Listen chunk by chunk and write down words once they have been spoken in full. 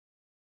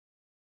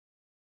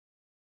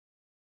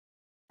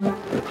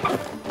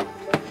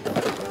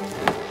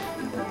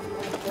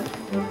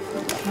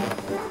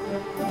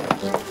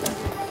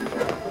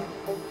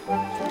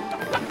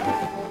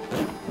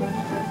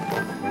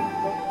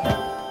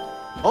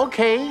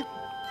Okay,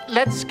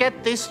 let's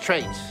get this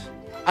straight.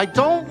 I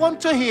don't want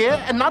to hear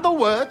another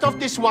word of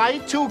this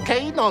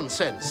Y2K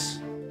nonsense.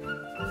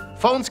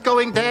 Phones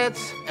going dead,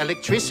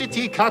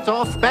 electricity cut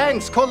off,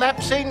 banks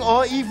collapsing,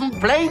 or even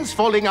planes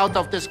falling out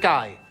of the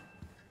sky.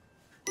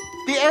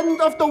 The end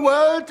of the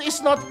world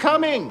is not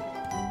coming.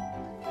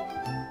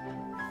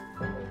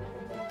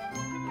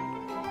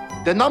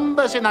 The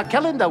numbers in our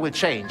calendar will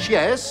change,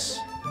 yes,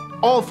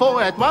 all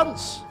four at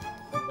once.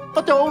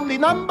 But they're only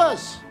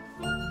numbers.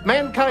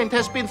 Mankind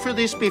has been through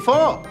this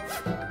before.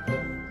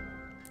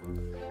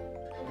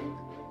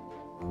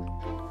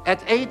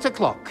 At 8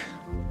 o'clock,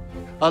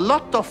 a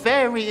lot of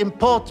very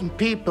important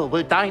people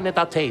will dine at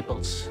our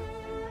tables.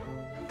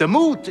 The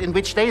mood in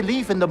which they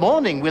leave in the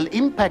morning will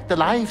impact the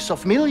lives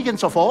of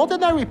millions of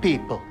ordinary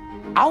people.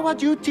 Our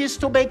duty is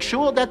to make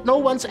sure that no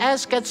one's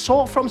ass gets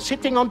sore from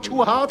sitting on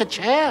too hard a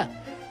chair,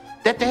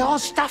 that they all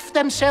stuff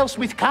themselves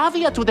with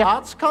caviar to their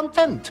heart's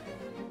content,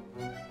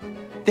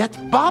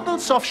 that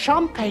bubbles of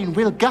champagne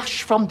will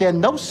gush from their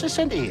noses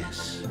and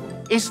ears.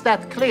 Is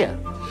that clear?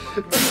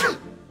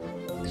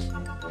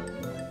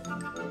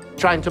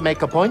 Trying to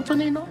make a point,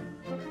 Tonino?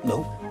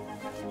 No.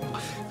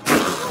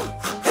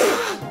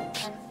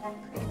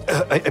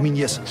 I mean,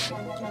 yes.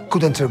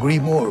 Couldn't agree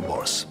more,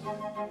 boss.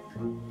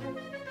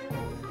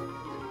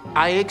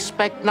 I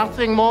expect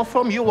nothing more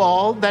from you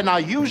all than our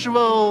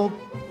usual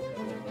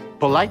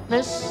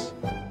politeness,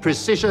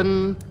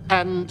 precision,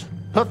 and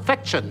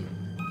perfection.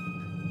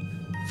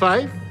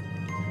 5,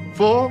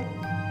 4,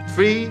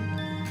 3,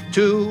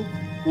 2,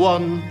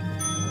 1.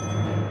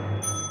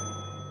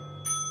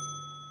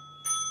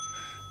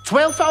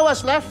 12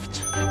 hours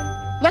left.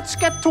 Let's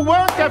get to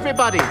work,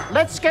 everybody.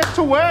 Let's get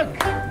to work.